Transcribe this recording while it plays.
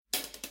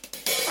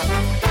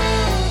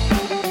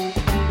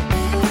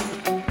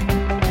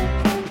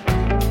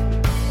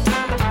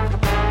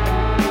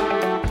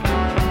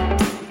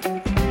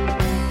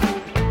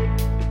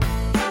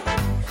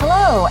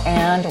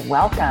and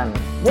welcome.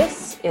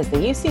 This is the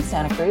UC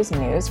Santa Cruz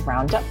News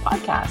Roundup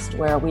podcast,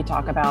 where we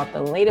talk about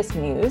the latest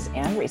news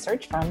and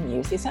research from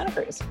UC Santa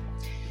Cruz.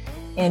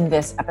 In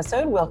this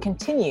episode, we'll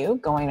continue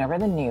going over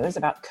the news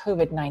about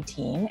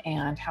COVID-19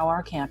 and how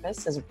our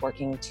campus is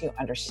working to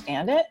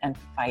understand it and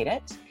fight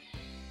it.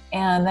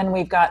 And then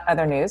we've got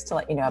other news to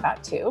let you know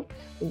about too.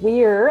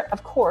 We're,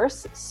 of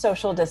course,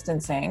 social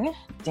distancing.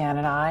 Dan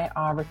and I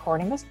are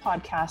recording this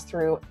podcast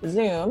through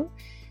Zoom,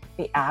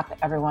 the app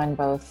everyone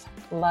both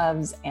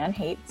loves and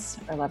hates,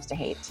 or loves to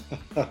hate.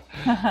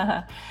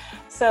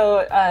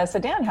 So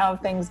Dan, how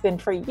have things been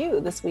for you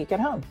this week at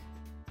home?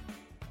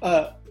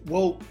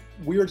 Well,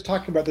 we were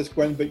talking about this,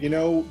 Gwen, but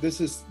this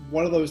is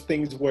one of those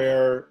things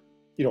where,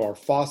 our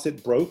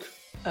faucet broke.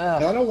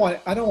 And I don't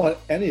want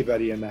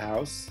anybody in the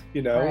house,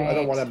 Right. I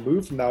don't want to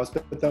move from the house,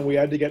 but then we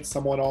had to get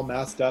someone all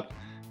masked up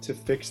to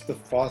fix the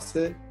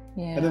faucet.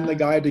 Yeah. And then the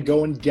guy had to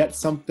go and get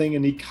something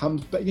and he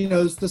comes, but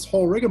it's this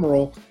whole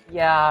rigmarole.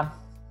 Yeah.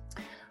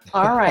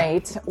 All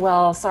right.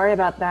 Well, sorry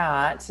about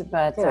that,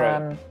 but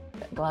right.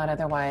 Glad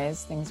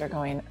otherwise things are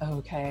going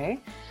okay.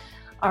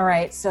 All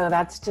right. So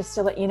that's just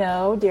to let you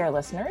know, dear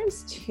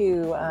listeners,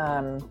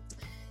 to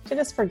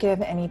just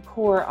forgive any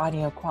poor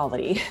audio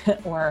quality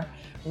or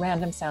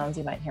random sounds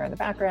you might hear in the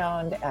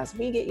background as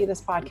we get you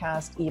this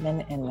podcast,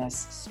 even in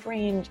this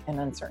strange and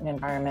uncertain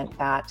environment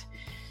that,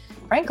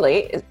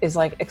 frankly, is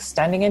like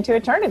extending into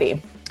eternity.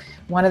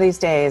 One of these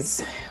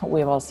days,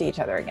 we will see each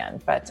other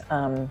again. But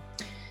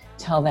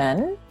till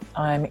then,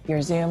 I'm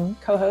your Zoom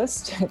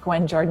co-host,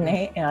 Gwen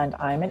Jordane, and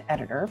I'm an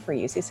editor for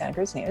UC Santa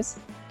Cruz News.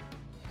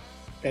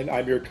 And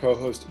I'm your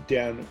co-host,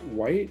 Dan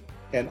White,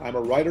 and I'm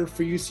a writer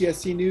for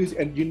UCSC News.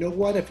 And you know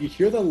what? If you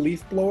hear the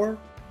leaf blower,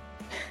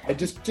 we'll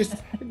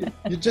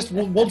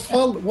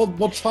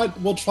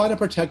try to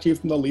protect you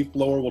from the leaf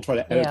blower. We'll try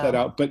to edit that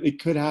out, but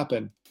it could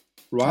happen.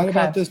 Right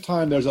about this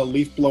time, there's a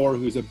leaf blower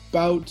who's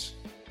about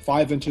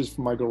 5 inches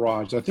from my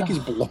garage. I think he's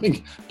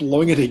blowing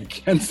it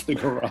against the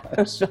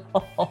garage.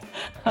 Oh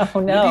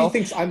no! Maybe he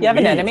thinks I'm you have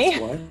an enemy.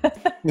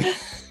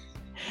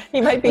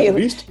 He might be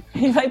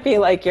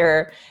like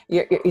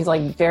he's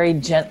like very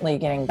gently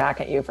getting back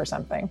at you for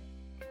something.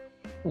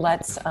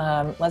 Let's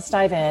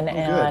dive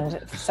in.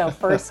 So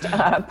first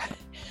up,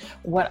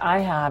 what I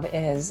have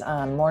is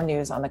more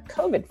news on the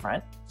COVID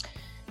front.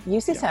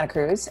 UC Santa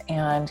Cruz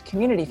and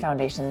Community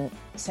Foundation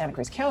Santa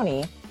Cruz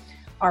County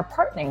are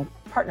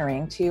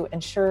partnering to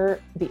ensure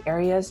the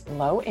area's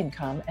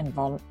low-income and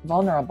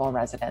vulnerable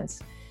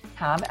residents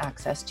have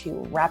access to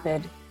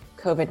rapid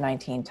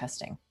COVID-19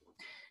 testing.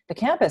 The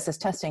campus is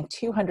testing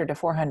 200 to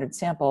 400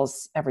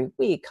 samples every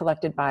week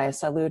collected by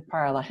Salud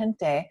para la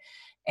Gente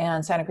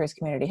and Santa Cruz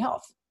Community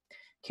Health.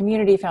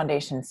 Community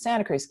Foundation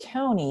Santa Cruz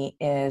County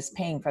is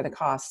paying for the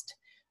cost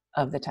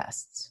of the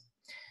tests.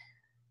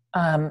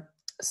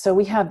 So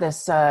we have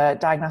this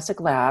diagnostic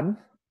lab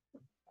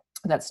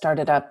that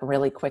started up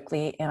really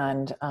quickly,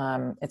 and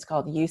it's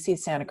called UC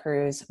Santa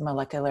Cruz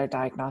Molecular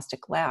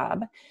Diagnostic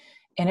Lab,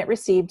 and it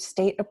received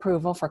state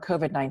approval for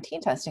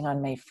COVID-19 testing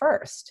on May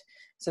 1st.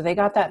 So they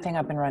got that thing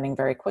up and running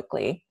very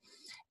quickly,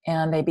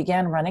 and they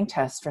began running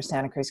tests for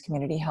Santa Cruz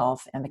Community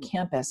Health and the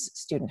campus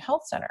Student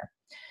Health Center.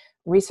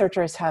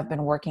 Researchers have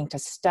been working to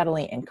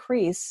steadily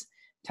increase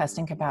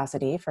testing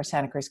capacity for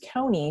Santa Cruz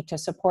County to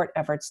support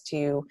efforts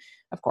to,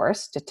 of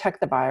course,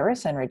 detect the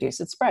virus and reduce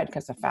its spread,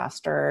 because the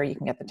faster you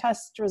can get the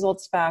test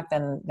results back,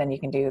 then you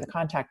can do the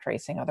contact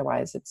tracing.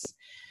 Otherwise, it's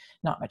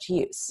not much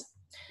use.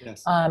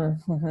 Yes.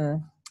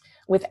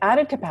 With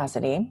added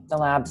capacity, the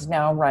lab's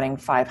now running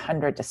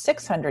 500 to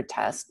 600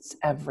 tests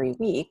every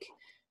week.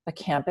 The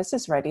campus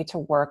is ready to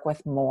work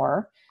with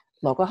more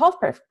local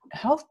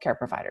healthcare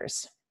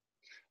providers.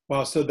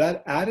 Wow, so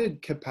that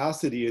added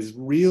capacity is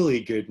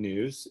really good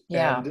news.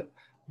 Yeah. And I'm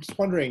just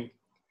wondering,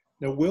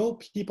 will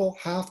people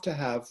have to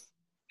have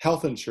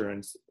health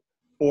insurance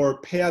or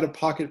pay out of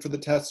pocket for the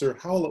tests, or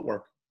how will it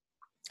work?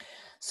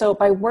 So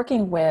by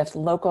working with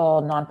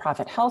local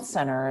nonprofit health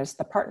centers,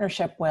 the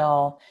partnership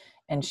will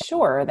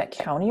ensure that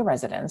county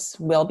residents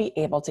will be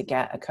able to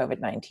get a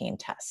COVID-19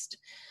 test,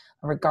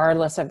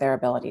 regardless of their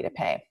ability to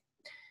pay.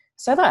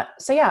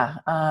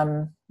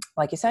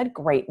 Like you said,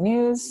 great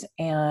news.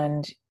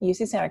 And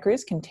UC Santa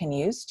Cruz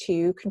continues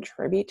to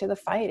contribute to the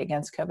fight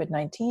against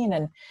COVID-19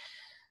 and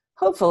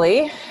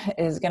hopefully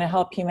is going to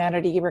help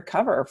humanity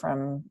recover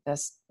from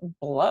this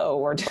blow,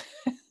 or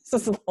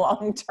this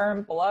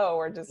long-term blow.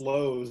 We're just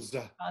blows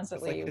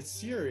constantly. It's like a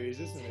series,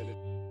 isn't it?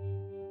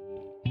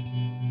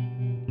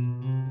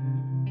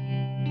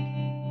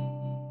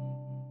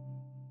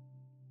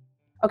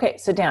 Okay,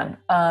 so Dan,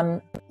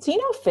 do you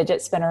know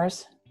fidget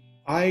spinners?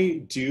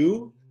 I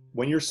do.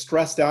 When you're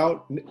stressed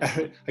out,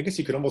 I guess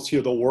you could almost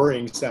hear the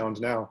whirring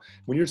sound now.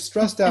 When you're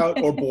stressed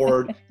out or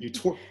bored,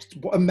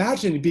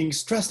 imagine being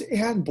stressed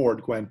and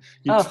bored, Gwen.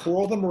 You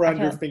twirl them around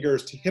your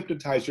fingers to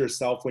hypnotize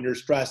yourself when you're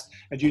stressed.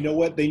 And you know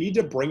what? They need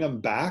to bring them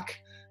back,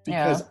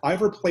 because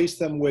I've replaced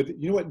them with,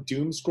 you know what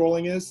doom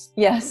scrolling is?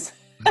 Yes.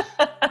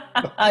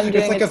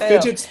 It's like a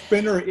fidget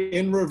spinner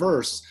in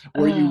reverse,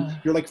 where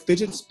you're like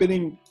fidget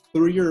spinning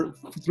through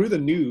the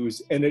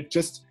news, and it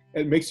just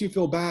it makes you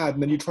feel bad,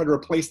 and then you try to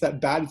replace that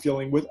bad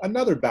feeling with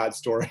another bad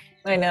story.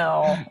 I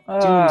know.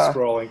 Doom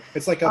scrolling.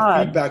 It's like a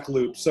God. feedback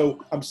loop.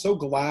 So I'm so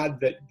glad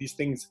that these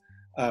things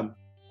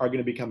are going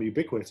to become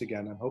ubiquitous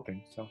again. I'm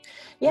hoping so.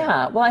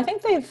 Yeah. Well, I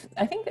think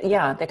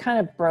they kind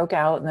of broke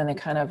out and then they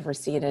kind of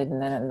receded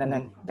and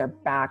then they're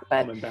back,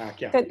 but coming back,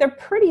 they're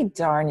pretty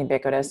darn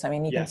ubiquitous. I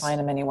mean, you can Yes. find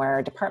them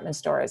anywhere, department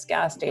stores,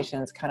 gas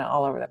stations, kind of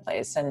all over the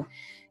place. And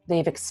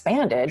they've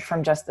expanded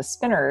from just the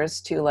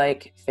spinners to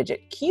like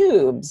fidget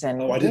cubes. And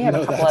we have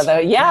a couple of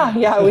those.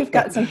 Yeah. We've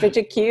got some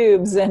fidget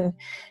cubes and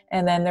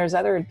then there's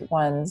other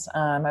ones,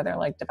 other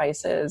like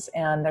devices,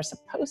 and they're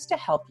supposed to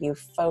help you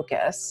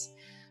focus,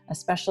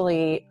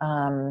 especially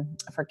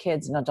for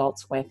kids and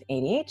adults with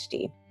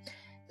ADHD.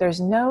 There's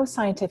no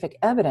scientific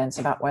evidence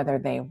about whether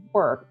they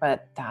work,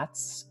 but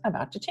that's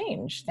about to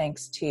change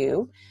thanks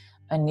to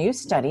a new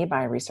study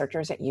by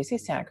researchers at UC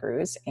Santa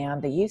Cruz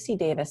and the UC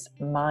Davis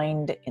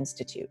Mind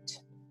Institute.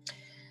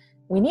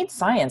 We need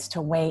science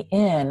to weigh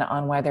in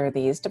on whether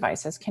these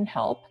devices can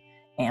help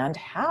and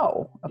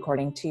how,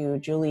 according to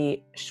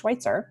Julie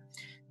Schweitzer,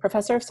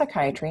 professor of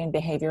psychiatry and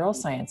behavioral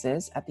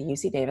sciences at the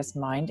UC Davis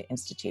Mind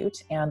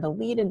Institute and the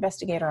lead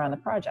investigator on the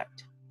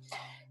project.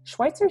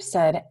 Schweitzer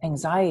said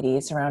anxiety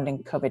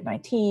surrounding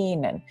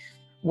COVID-19 and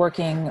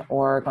working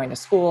or going to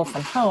school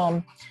from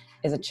home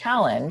is a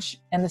challenge,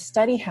 and the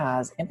study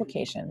has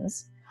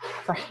implications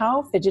for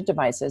how fidget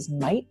devices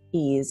might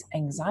ease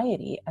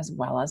anxiety as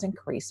well as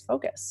increase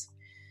focus.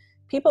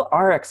 People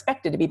are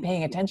expected to be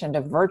paying attention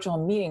to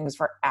virtual meetings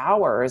for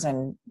hours,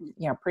 and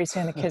pretty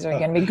soon the kids are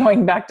going to be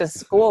going back to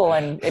school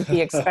and it'd be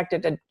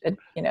expected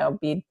to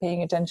be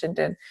paying attention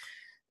to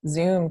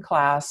Zoom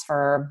class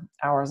for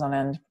hours on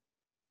end.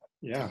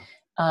 Yeah.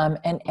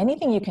 And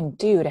anything you can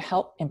do to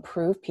help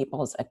improve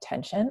people's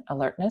attention,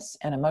 alertness,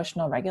 and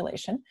emotional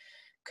regulation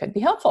could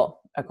be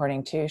helpful,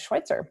 according to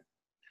Schweitzer.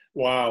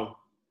 Wow.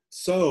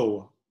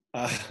 So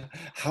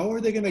how are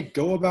they going to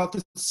go about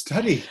this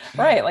study?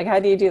 Right. Like, how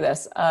do you do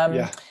this?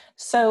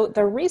 So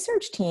the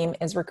research team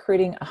is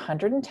recruiting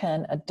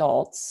 110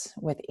 adults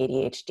with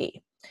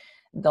ADHD.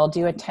 They'll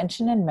do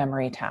attention and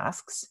memory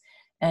tasks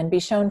and be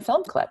shown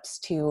film clips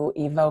to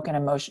evoke an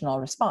emotional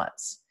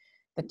response.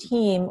 The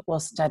team will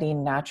study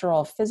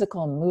natural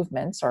physical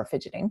movements or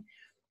fidgeting,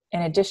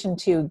 in addition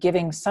to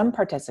giving some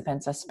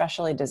participants a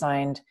specially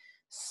designed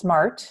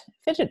smart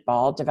fidget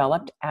ball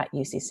developed at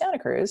UC Santa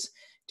Cruz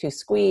to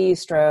squeeze,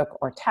 stroke,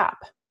 or tap.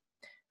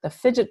 The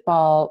fidget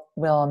ball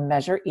will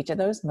measure each of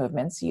those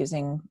movements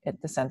using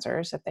the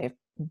sensors that they've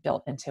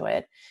built into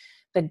it.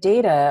 The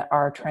data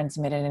are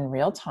transmitted in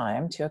real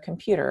time to a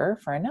computer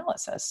for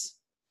analysis.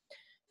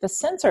 The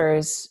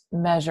sensors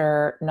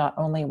measure not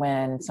only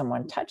when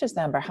someone touches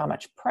them, but how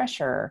much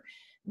pressure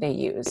they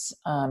use,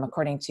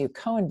 according to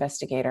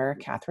co-investigator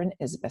Catherine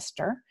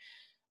Isbister,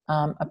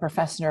 a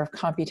professor of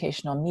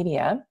computational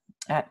media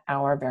at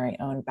our very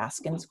own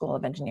Baskin School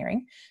of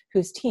Engineering,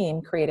 whose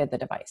team created the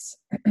device.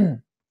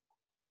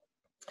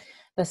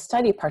 The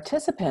study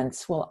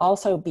participants will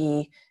also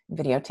be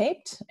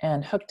videotaped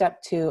and hooked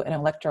up to an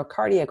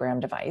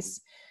electrocardiogram device,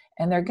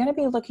 and they're going to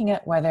be looking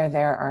at whether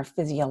there are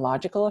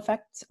physiological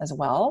effects as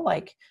well,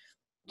 like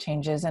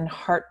changes in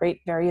heart rate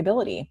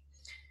variability.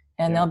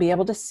 And they'll be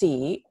able to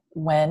see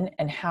when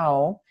and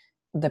how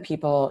the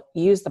people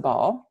use the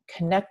ball,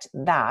 connect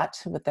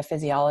that with the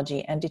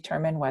physiology, and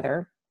determine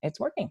whether it's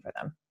working for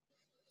them.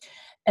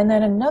 And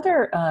then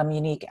another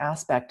unique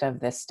aspect of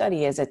this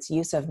study is its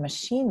use of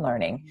machine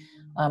learning,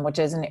 which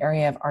is an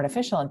area of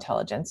artificial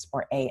intelligence,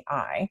 or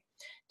AI,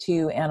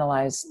 to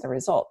analyze the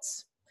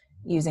results.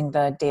 Using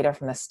the data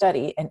from the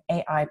study, an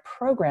AI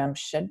program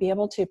should be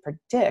able to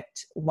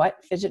predict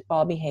what fidget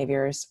ball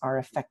behaviors are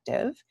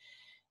effective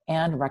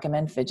and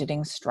recommend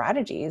fidgeting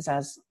strategies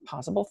as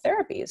possible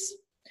therapies.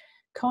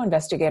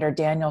 Co-investigator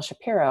Daniel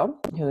Shapiro,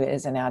 who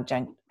is an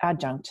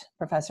adjunct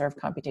professor of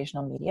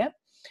computational media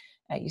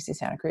at UC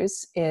Santa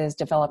Cruz, is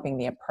developing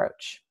the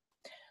approach.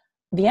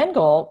 The end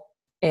goal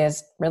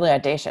is really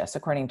audacious,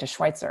 according to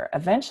Schweitzer.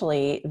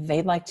 Eventually,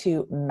 they'd like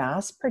to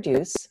mass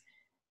produce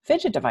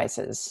fidget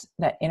devices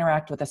that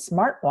interact with a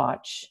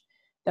smartwatch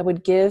that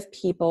would give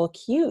people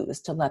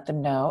cues to let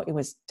them know it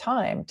was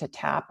time to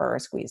tap or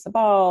squeeze the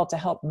ball to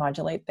help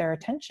modulate their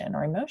attention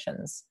or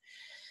emotions.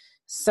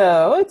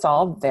 So it's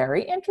all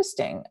very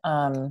interesting.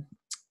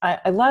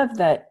 I love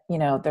that,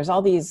 there's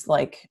all these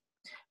like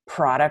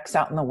products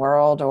out in the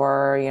world,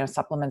 or,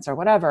 supplements or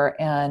whatever.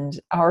 And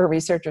our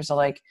researchers are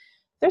like,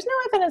 there's no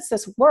evidence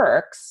this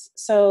works.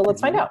 So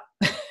let's find out.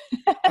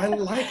 I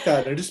like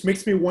that. It just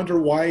makes me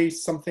wonder why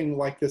something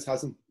like this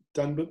hasn't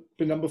been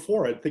done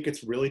before. I think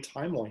it's really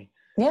timely.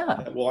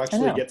 Yeah. We'll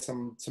actually get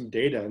some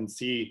data and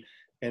see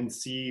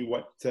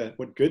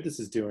what good this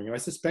is doing. And I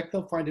suspect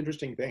they'll find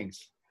interesting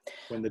things.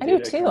 When the I do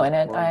too. And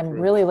I'm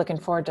really looking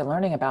forward to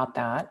learning about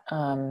that.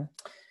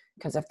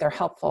 Because if they're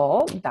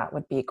helpful, that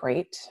would be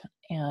great.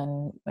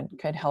 And it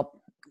could help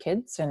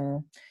kids,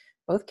 and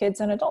both kids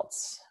and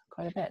adults,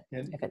 quite a bit.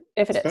 And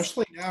if it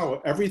especially is.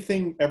 now,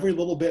 every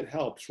little bit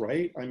helps,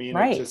 right? I mean,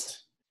 right. It's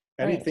just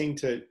anything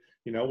to,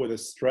 with a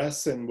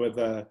stress and with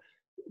a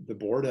the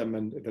boredom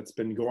and that's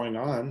been going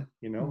on,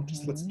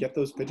 just let's get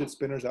those fidget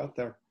spinners out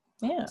there.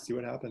 Yeah. See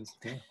what happens.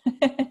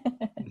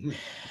 Yeah.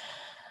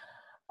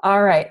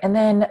 All right. And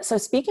then, so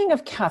speaking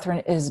of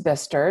Catherine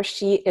Isbister,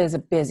 she is a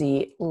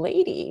busy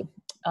lady.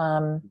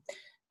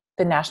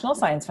 The National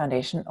Science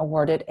Foundation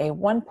awarded a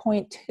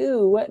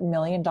 $1.2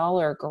 million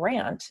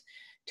grant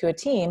to a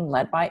team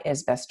led by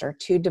Isbister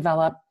to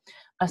develop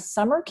a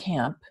summer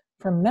camp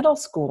for middle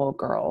school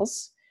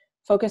girls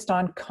focused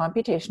on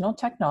computational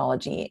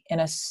technology in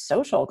a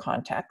social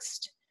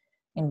context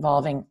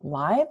involving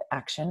live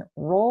action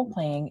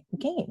role-playing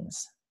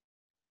games.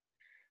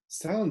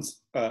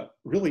 Sounds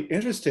really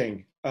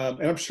interesting.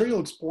 And I'm sure you'll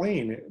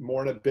explain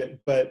more in a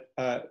bit, but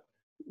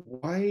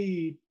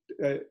why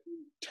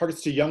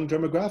targets to young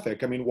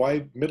demographic? I mean,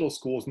 why middle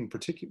schools in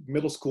particular,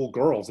 middle school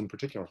girls in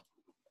particular?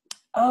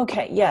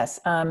 Okay, yes.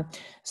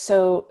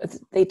 So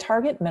they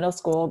target middle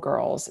school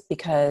girls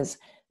because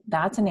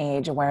that's an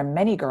age where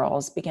many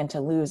girls begin to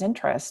lose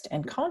interest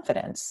and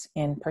confidence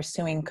in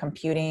pursuing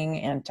computing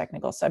and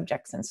technical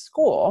subjects in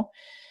school.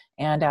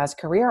 And as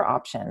career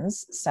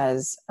options,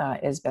 says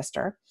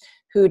Isbister,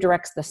 who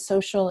directs the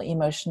Social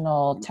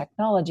Emotional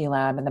Technology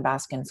Lab in the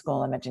Baskin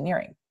School of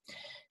Engineering.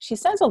 She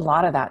says a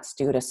lot of that's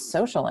due to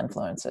social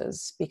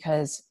influences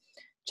because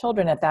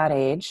children at that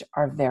age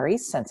are very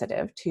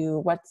sensitive to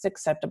what's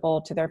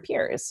acceptable to their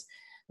peers,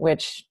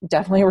 which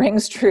definitely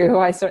rings true.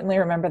 I certainly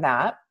remember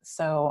that.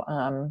 So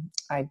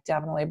I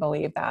definitely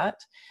believe that.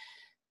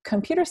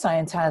 Computer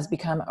science has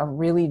become a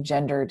really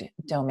gendered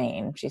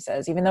domain, she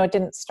says, even though it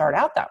didn't start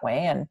out that way.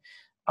 And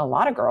a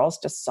lot of girls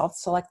just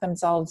self-select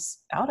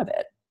themselves out of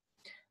it.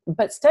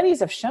 But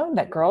studies have shown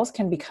that girls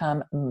can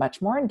become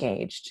much more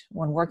engaged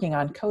when working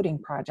on coding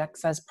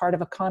projects as part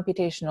of a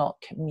computational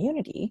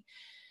community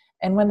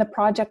and when the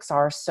projects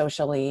are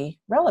socially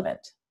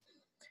relevant.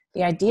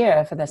 The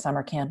idea for the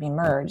summer camp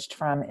emerged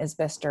from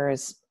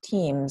Isbister's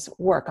team's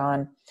work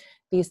on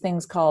these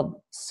things called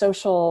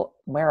social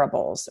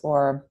wearables,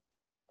 or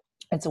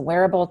it's a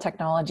wearable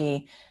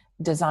technology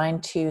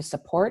designed to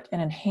support and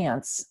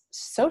enhance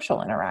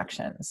social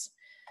interactions.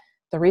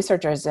 The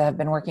researchers have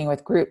been working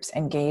with groups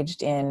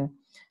engaged in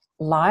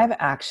live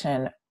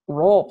action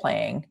role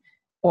playing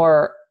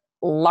or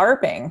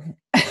LARPing.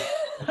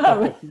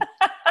 I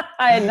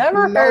had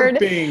never heard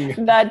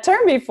that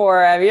term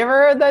before. Have you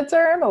ever heard that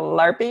term,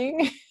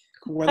 LARPing?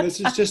 When this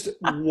is just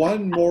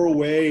one more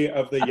way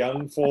of the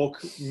young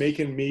folk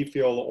making me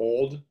feel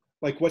old.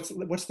 Like what's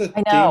the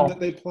game that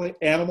they play?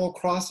 Animal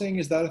Crossing?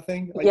 Is that a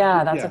thing?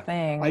 Yeah, that's a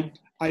thing.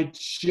 I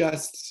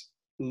just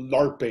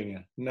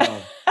LARPing.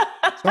 No.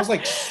 Sounds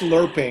like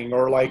slurping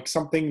or like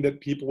something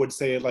that people would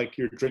say like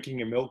you're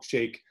drinking a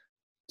milkshake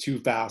too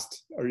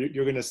fast or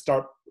you're going to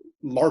start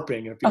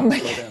LARPing if you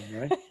slow down,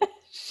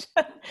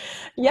 right?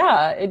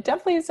 Yeah, it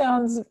definitely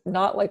sounds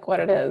not like what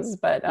it is,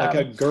 but like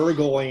a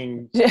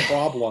gurgling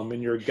problem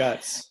in your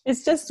guts.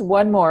 It's just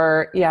one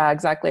more, yeah,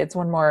 exactly. It's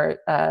one more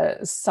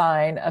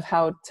sign of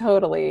how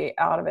totally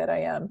out of it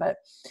I am. But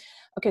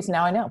okay, so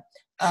now I know.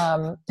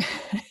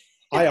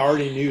 I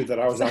already knew that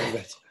I was out of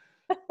it.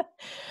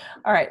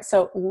 All right,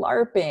 so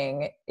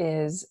LARPing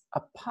is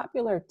a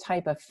popular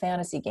type of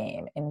fantasy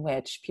game in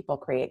which people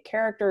create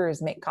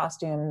characters, make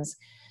costumes,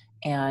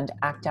 and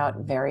act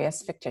out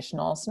various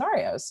fictional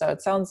scenarios. So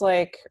it sounds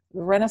like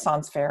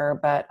Renaissance Fair,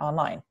 but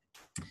online.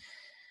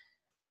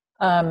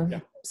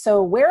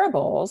 So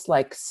wearables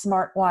like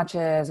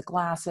smartwatches,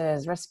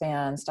 glasses,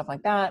 wristbands, stuff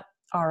like that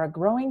are a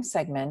growing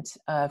segment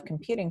of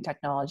computing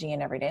technology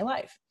in everyday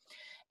life.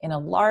 In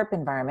a LARP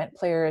environment,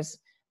 players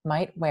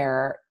might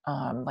wear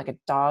like a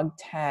dog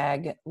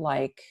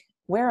tag-like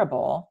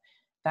wearable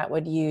that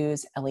would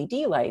use LED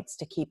lights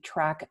to keep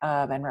track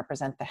of and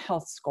represent the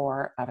health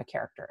score of a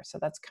character. So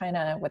that's kind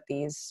of what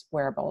these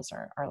wearables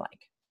are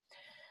like.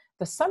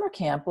 The summer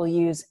camp will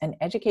use an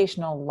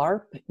educational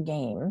LARP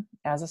game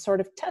as a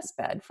sort of test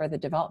bed for the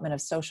development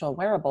of social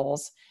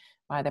wearables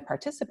by the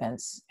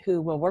participants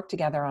who will work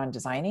together on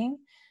designing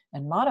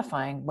and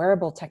modifying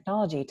wearable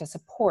technology to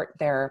support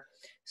their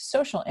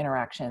social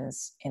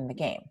interactions in the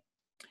game.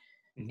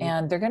 Mm-hmm.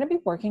 And they're going to be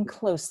working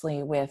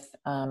closely with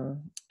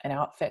an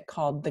outfit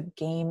called the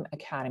Game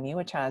Academy,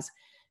 which has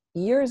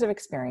years of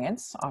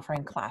experience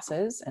offering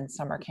classes and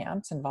summer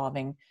camps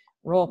involving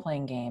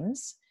role-playing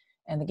games.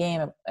 And the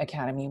Game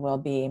Academy will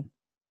be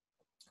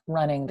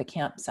running the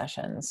camp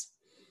sessions.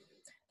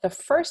 The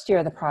first year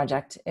of the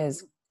project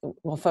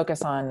will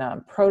focus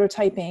on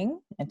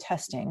prototyping and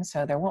testing.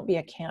 So there won't be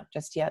a camp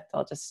just yet.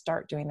 They'll just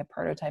start doing the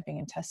prototyping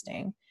and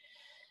testing,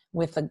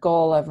 with the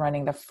goal of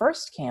running the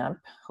first camp,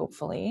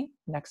 hopefully,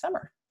 next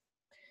summer.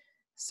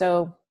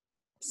 So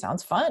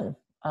sounds fun.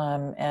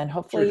 And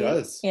hopefully, sure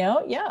does.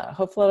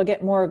 Hopefully it'll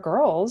get more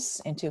girls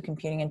into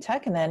computing and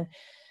tech. And then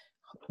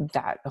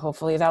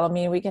hopefully that'll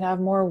mean we can have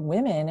more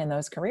women in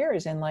those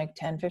careers in like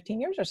 10,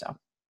 15 years or so.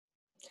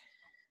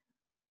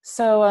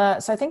 So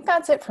I think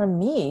that's it for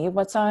me.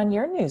 What's on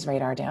your news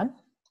radar, Dan?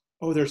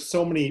 Oh, there's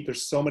so many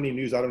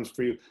news items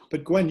for you.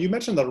 But Gwen, you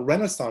mentioned the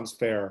Renaissance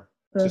Fair.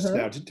 just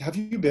now. Have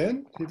you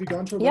been? Have you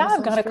gone to a Yeah, Renaissance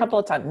I've gone a fair? couple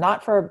of times,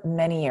 not for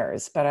many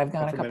years, but I've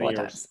gone Not a for couple many of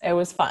years. times. It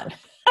was fun.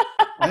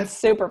 I've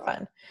Super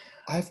fun.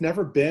 I've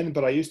never been,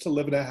 but I used to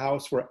live in a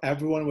house where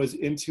everyone was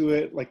into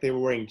it. Like they were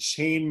wearing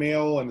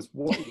chainmail, and this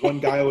one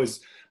guy was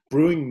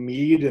brewing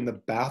mead in the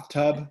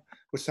bathtub,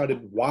 which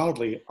sounded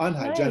wildly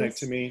unhygienic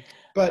to Nice. me.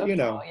 But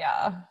Oh,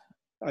 yeah.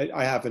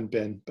 I haven't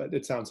been, but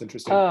it sounds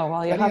interesting. Oh,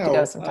 well, you'll have to go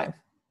Anyhow, sometime.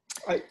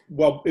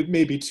 well, it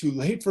may be too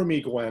late for me,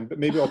 Gwen, but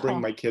maybe I'll bring Oh,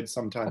 my kids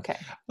sometime. okay.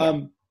 Yeah.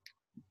 Um,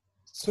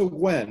 so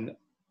Gwen,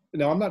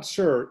 now I'm not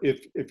sure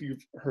if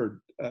you've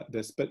heard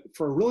this, but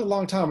for a really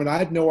long time, and I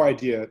had no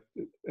idea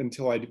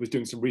until I was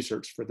doing some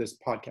research for this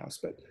podcast,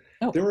 but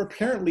Oh, there were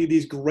apparently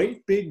these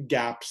great big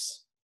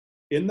gaps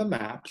in the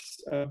maps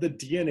of the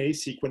DNA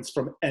sequence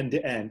from end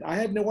to end. I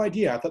had no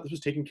idea. I thought this was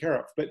taken care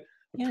of, but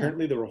yeah.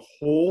 apparently there were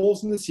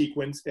holes in the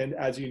sequence. And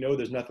as you know,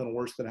 there's nothing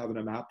worse than having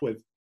a map with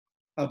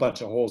a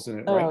bunch of holes in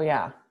it, Oh, right?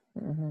 yeah.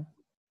 Mm-hmm.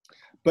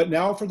 But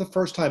now, for the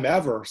first time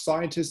ever,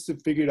 scientists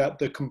have figured out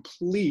the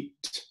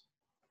complete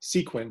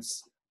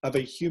sequence of a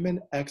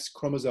human X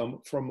chromosome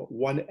from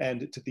one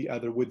end to the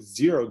other with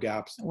zero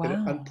gaps at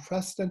an Wow.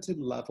 unprecedented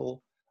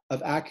level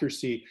of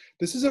accuracy.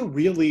 This is a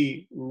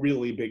really,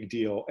 really big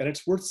deal. And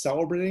it's worth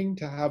celebrating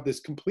to have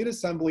this complete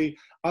assembly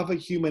of a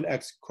human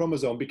X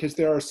chromosome because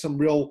there are some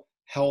real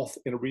health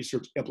and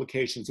research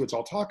implications, which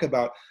I'll talk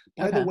about.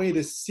 By the Okay. way,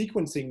 this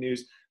sequencing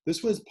news,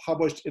 this was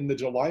published in the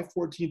July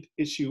 14th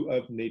issue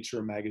of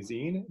Nature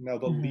magazine. Now,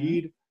 the Mm-hmm.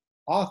 lead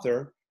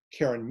author,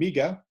 Karen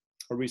Miga,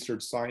 a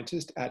research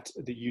scientist at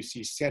the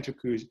UC Santa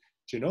Cruz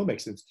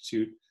Genomics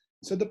Institute,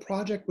 said the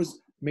project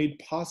was made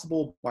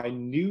possible by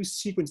new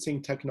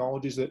sequencing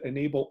technologies that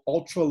enable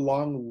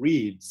ultra-long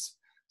reads,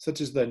 such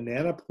as the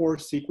nanopore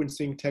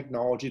sequencing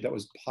technology that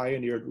was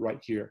pioneered right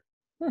here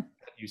at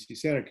UC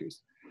Santa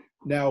Cruz.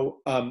 Now,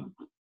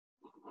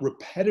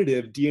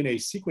 repetitive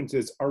DNA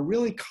sequences are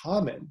really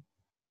common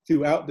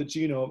throughout the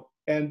genome,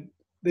 and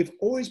they've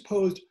always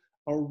posed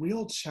a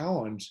real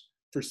challenge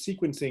for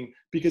sequencing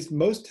because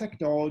most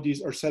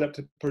technologies are set up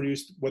to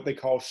produce what they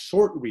call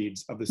short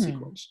reads of the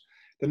sequence.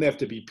 Then they have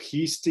to be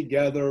pieced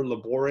together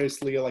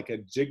laboriously like a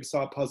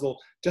jigsaw puzzle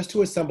just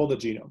to assemble the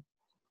genome.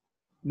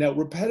 Now,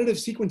 repetitive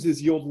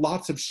sequences yield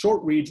lots of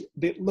short reads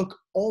that look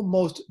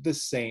almost the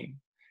same.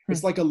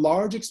 It's like a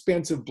large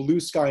expanse of blue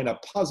sky in a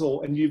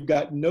puzzle, and you've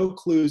got no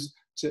clues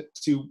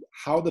to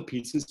how the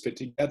pieces fit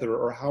together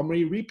or how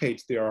many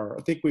repeats there are.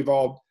 I think we've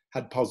all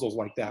had puzzles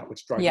like that,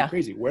 which drive you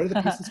crazy. Where do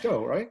the pieces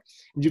go, right?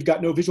 And you've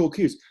got no visual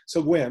cues.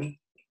 So Gwen,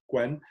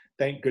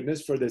 thank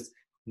goodness for this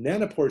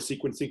nanopore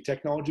sequencing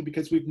technology,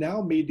 because we've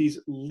now made these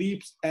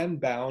leaps and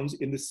bounds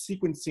in the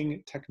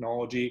sequencing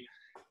technology,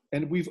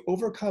 and we've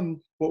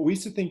overcome what we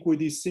used to think were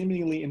these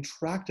seemingly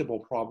intractable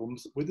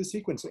problems with the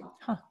sequencing.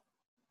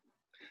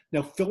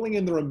 Now, filling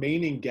in the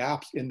remaining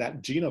gaps in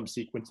that genome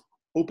sequence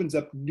opens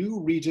up new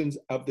regions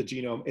of the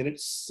genome, and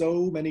it's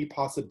so many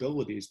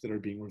possibilities that are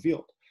being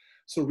revealed.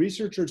 So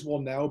researchers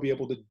will now be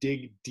able to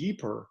dig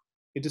deeper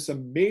into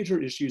some major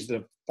issues that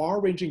have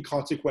far-ranging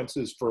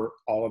consequences for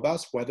all of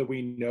us, whether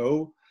we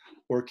know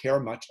or care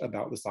much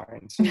about the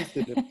sciences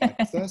that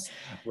affects us,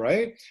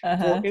 right?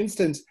 For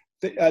instance,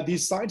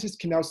 these scientists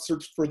can now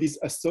search for these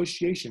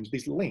associations,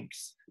 these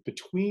links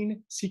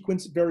between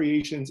sequence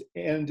variations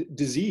and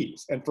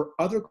disease, and for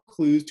other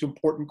clues to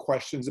important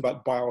questions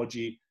about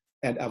biology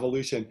and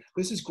evolution.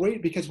 This is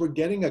great because we're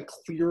getting a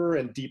clearer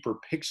and deeper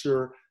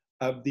picture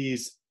of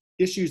these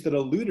issues that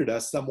eluded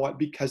us somewhat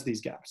because of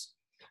these gaps.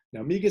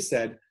 Now, Miga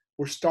said,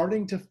 we're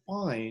starting to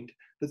find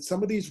that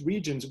some of these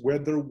regions where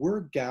there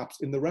were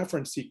gaps in the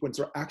reference sequence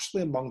are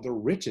actually among the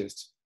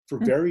richest for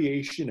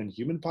variation in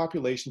human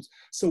populations.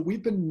 So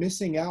we've been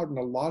missing out on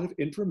a lot of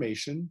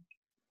information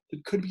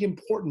that could be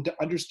important to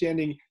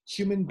understanding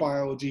human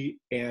biology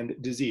and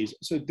disease.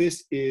 So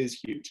this is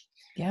huge.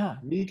 Yeah.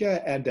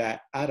 Miga and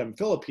Adam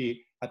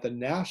Philippi at the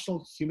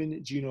National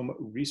Human Genome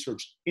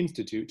Research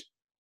Institute,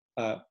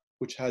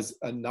 which has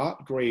a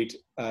not great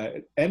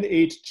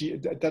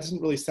NHG, that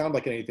doesn't really sound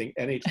like anything,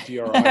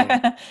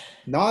 NHGRI.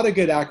 Not a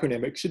good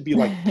acronym. It should be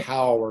like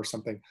POW or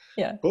something.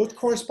 Yeah. Both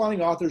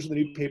corresponding authors of the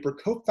new paper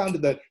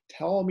co-founded the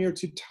Telomere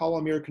to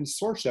Telomere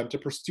Consortium to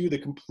pursue the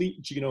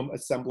complete genome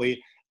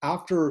assembly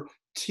after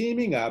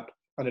teaming up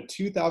on a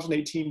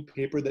 2018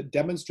 paper that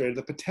demonstrated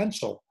the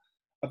potential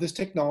of this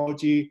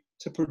technology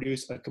to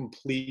produce a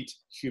complete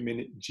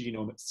human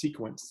genome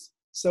sequence.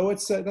 So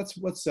that's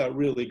what's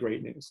really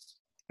great news.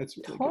 That's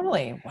really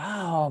totally.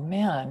 Wow,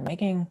 man,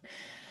 making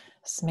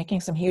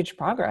some huge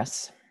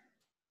progress.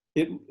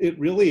 It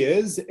really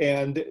is,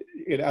 and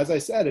as I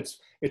said,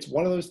 it's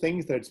one of those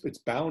things that it's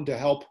bound to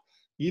help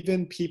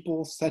even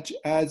people such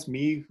as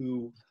me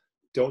who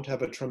don't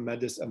have a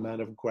tremendous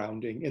amount of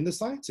grounding in the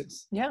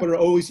sciences, but are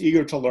always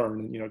eager to learn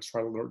and to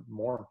try to learn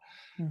more.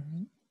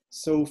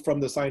 So from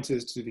the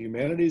sciences to the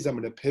humanities, I'm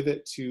going to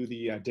pivot to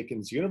the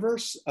Dickens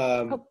universe.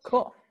 Oh,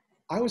 cool.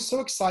 I was so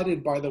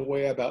excited, by the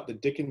way, about the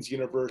Dickens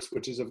universe,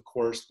 which is, of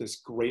course, this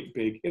great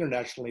big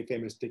internationally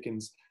famous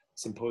Dickens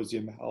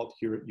symposium held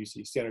here at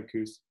UC Santa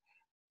Cruz.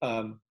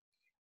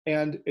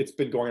 And it's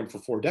been going on for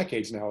 4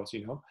 decades now, as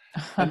you know.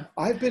 And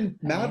I've been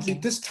madly,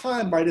 this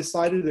time I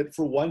decided that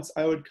for once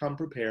I would come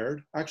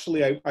prepared.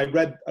 Actually, I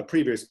read a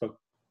previous book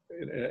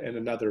in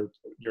another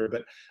year,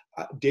 but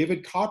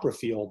David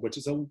Copperfield, which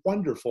is a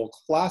wonderful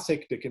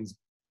classic Dickens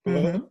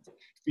book,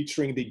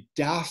 featuring the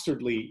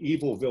dastardly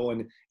evil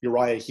villain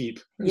Uriah Heep.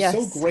 Yes.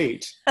 So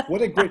great.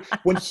 What a great,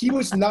 when he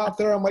was not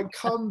there, I'm like,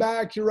 come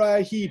back,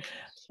 Uriah Heep.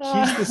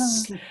 He's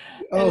this,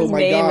 oh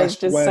my gosh. His name is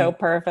just so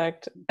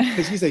perfect.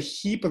 Because he's a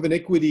heap of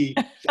iniquity.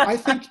 I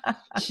think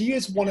he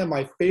is one of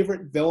my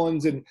favorite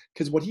villains, and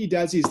because what he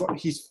does,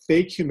 he's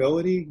fake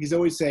humility. He's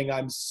always saying,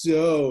 I'm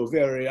so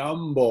very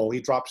humble. He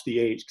drops the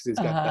H because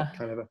he's got that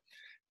kind of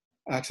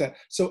a accent.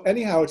 So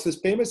anyhow, it's this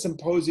famous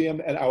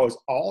symposium, and I was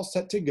all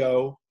set to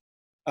go.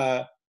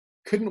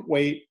 Couldn't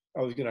wait.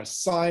 I was going to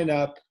sign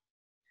up.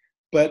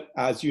 But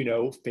as you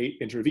know, fate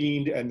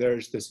intervened, and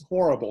there's this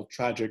horrible,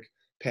 tragic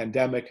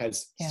pandemic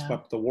has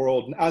swept the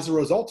world. And as a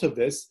result of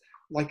this,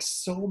 like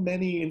so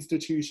many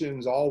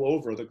institutions all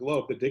over the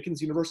globe, the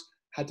Dickens universe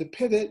had to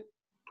pivot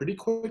pretty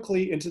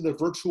quickly into the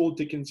virtual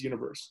Dickens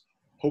universe,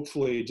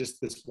 hopefully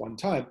just this one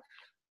time,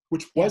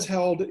 which was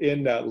held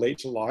in late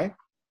July.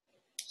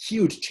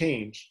 Huge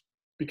change,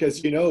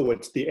 because, you know,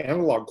 it's the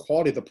analog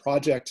quality of the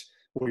project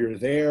where you're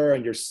there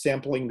and you're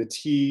sampling the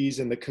teas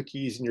and the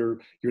cookies, and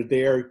you're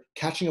there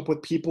catching up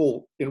with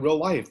people in real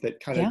life. That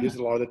kind of gives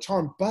it a lot of the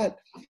charm. But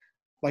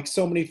like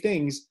so many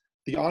things,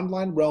 the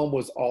online realm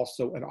was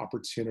also an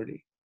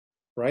opportunity,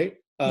 right?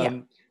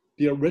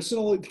 The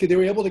original, they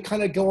were able to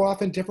kind of go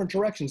off in different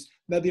directions.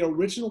 Now, the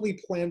originally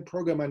planned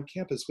program on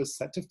campus was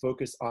set to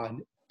focus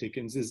on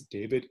Dickens's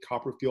David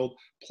Copperfield,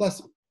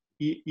 plus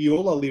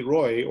Iola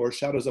Leroy, or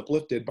Shadows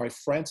Uplifted, by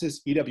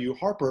Frances E.W.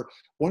 Harper,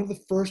 one of the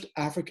first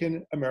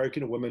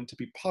African-American women to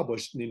be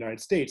published in the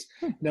United States.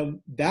 Now,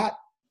 that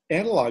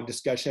analog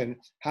discussion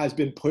has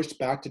been pushed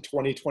back to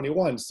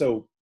 2021.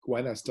 So,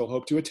 Gwen, I still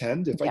hope to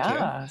attend if I can.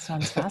 Yeah,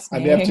 sounds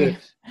fascinating. I may have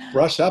to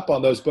brush up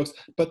on those books.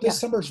 But this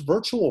summer's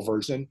virtual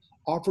version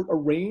offered a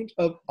range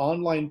of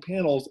online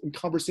panels and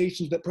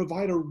conversations that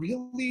provide a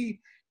really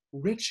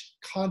rich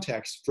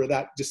context for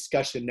that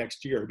discussion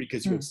next year,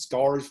 because you had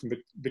scholars from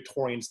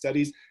Victorian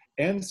studies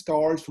and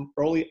scholars from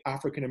early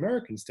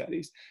African-American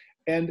studies.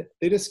 And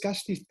they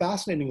discussed these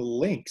fascinating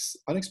links,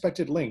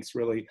 unexpected links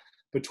really,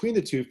 between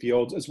the two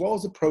fields, as well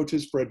as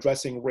approaches for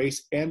addressing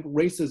race and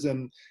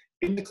racism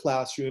in the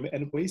classroom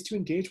and ways to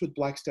engage with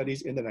Black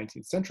studies in the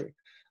 19th century.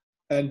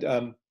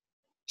 And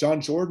John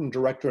Jordan,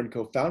 director and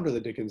co-founder of the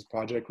Dickens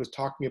Project, was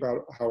talking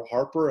about how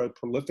Harper, a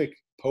prolific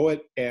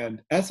poet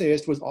and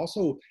essayist, was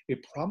also a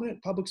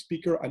prominent public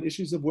speaker on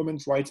issues of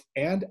women's rights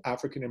and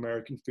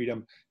African-American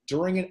freedom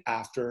during and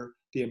after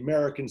the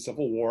American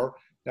Civil War.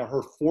 Now,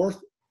 her fourth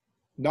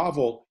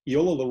novel,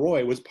 Iola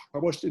Leroy, was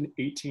published in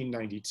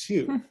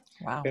 1892.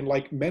 Wow. And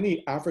like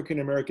many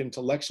African-American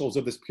intellectuals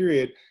of this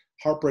period,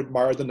 Harper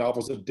admired the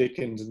novels of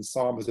Dickens and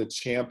saw him as a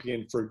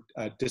champion for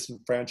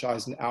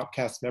disenfranchised and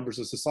outcast members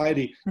of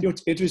society. You know,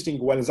 it's interesting,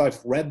 Gwen, is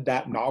I've read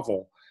that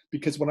novel,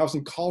 because when I was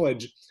in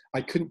college, I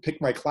couldn't pick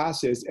my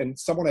classes, and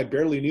someone I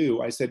barely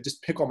knew, I said,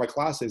 just pick all my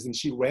classes. And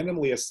she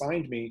randomly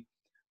assigned me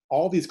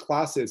all these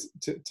classes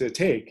to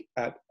take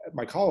at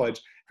my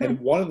college. And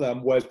one of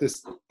them was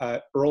this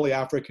early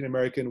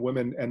African-American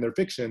women and their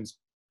fictions.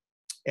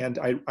 And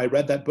I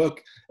read that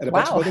book and a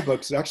bunch of other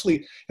books. It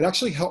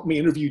actually helped me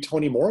interview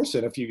Toni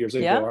Morrison a few years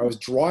ago. I was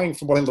drawing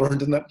from what I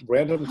learned in that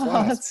random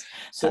class.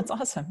 That's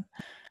awesome.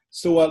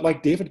 So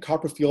like David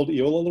Copperfield,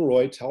 Iola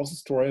Leroy tells the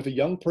story of a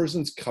young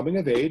person's coming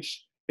of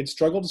age and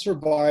struggle to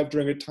survive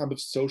during a time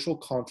of social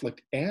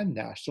conflict and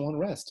national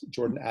unrest,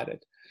 Jordan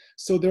added.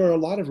 So there are a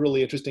lot of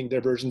really interesting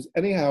diversions.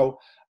 Anyhow,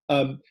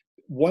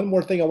 one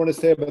more thing I want to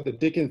say about the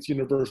Dickens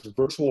Universe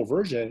virtual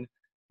version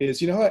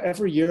is, you know how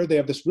every year they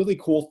have this really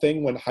cool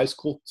thing when high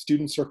school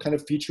students are kind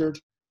of featured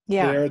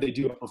there, they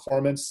do a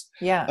performance.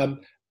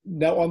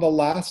 Now, on the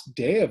last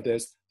day of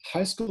this,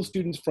 high school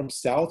students from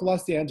South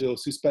Los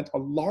Angeles who spent a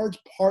large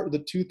part of the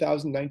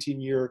 2019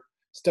 year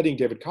studying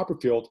David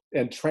Copperfield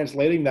and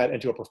translating that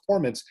into a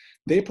performance,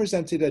 they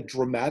presented a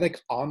dramatic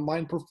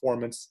online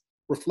performance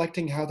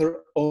reflecting how their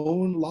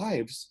own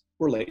lives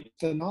relate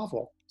to the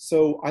novel.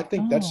 So I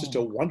think that's just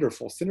a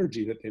wonderful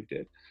synergy that they've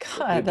did.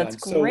 God, that's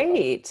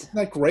great. Isn't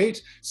that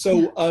great?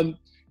 So,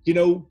 you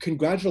know,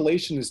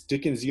 congratulations,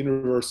 Dickens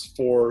Universe,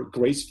 for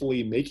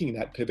gracefully making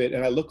that pivot.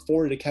 And I look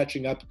forward to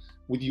catching up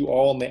with you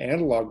all in the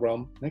analog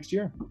realm next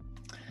year.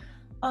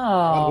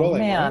 Oh,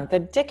 man. Right? The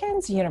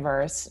Dickens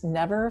Universe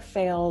never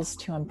fails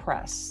to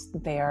impress.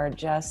 They are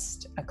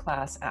just a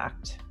class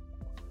act.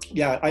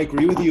 Yeah, I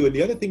agree with you. And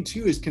the other thing,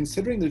 too, is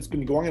considering that it's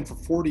been going on for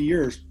 40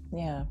 years.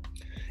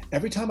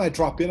 Every time I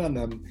drop in on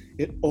them,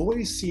 it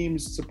always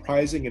seems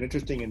surprising and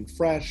interesting and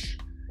fresh.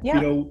 You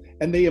know,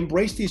 and they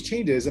embrace these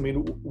changes. I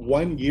mean,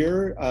 one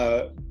year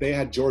they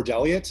had George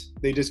Eliot.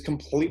 They just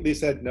completely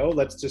said, no,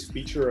 let's just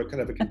feature a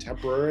kind of a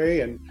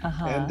contemporary. And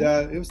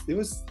it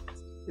was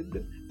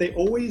they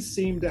always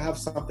seem to have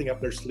something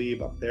up their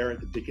sleeve up there in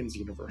the Dickens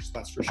universe.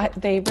 That's for sure.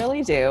 They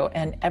really do.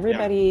 And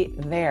everybody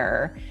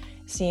there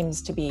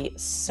seems to be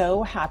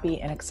so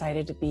happy and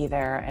excited to be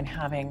there and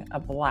having a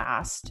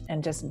blast,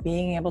 and just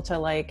being able to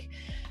like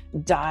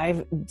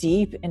dive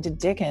deep into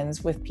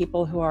Dickens with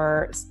people who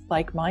are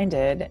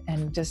like-minded,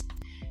 and just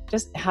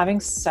having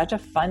such a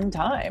fun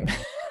time.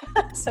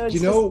 So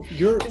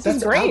it's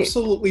that's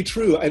absolutely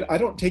true. I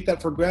don't take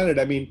that for granted.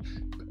 I mean,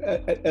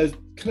 as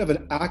kind of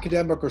an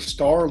academic or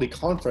scholarly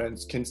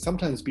conference can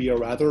sometimes be a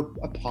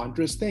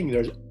ponderous thing.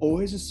 There's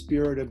always a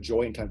spirit of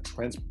joy and kind of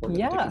transport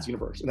in the Dickens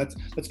universe, and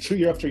that's true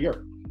year after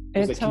year.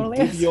 There's a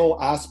convivial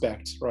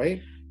aspect,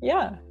 right?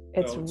 Yeah,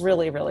 it's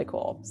really, really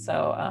cool.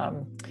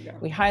 So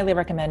we highly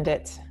recommend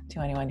it to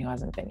anyone who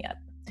hasn't been yet.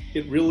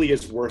 It really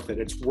is worth it.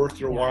 It's worth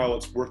your while.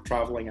 It's worth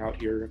traveling out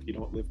here if you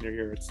don't live near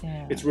here.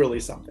 It's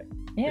really something.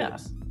 Yeah.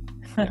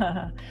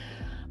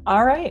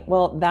 All right.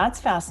 Well, that's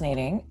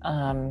fascinating.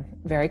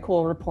 Very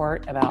cool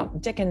report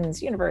about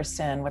Dickens universe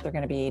and what they're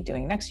going to be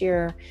doing next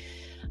year.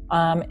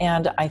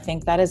 And I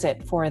think that is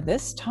it for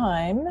this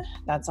time.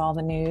 That's all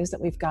the news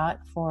that we've got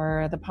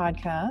for the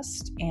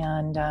podcast.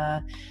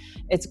 And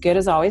it's good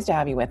as always to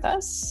have you with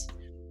us.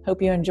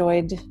 Hope you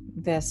enjoyed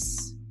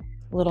this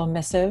little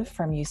missive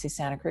from UC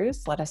Santa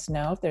Cruz. Let us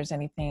know if there's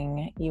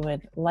anything you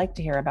would like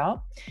to hear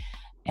about.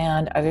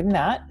 And other than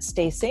that,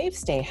 stay safe,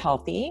 stay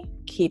healthy,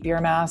 keep your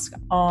mask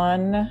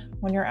on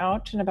when you're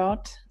out and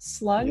about,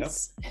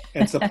 slugs. Yep.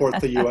 And support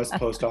the U.S.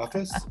 Post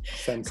Office.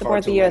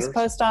 Support the U.S.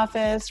 Post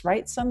Office.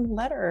 Write some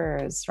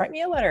letters. Write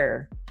me a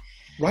letter.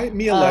 Write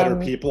me a letter,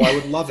 people. I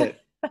would love it.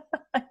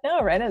 I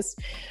know. Write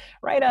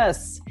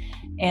us.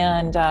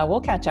 And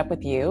we'll catch up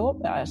with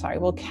you.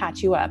 We'll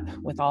catch you up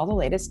with all the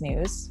latest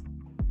news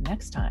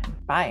next time.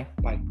 Bye.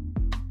 Bye.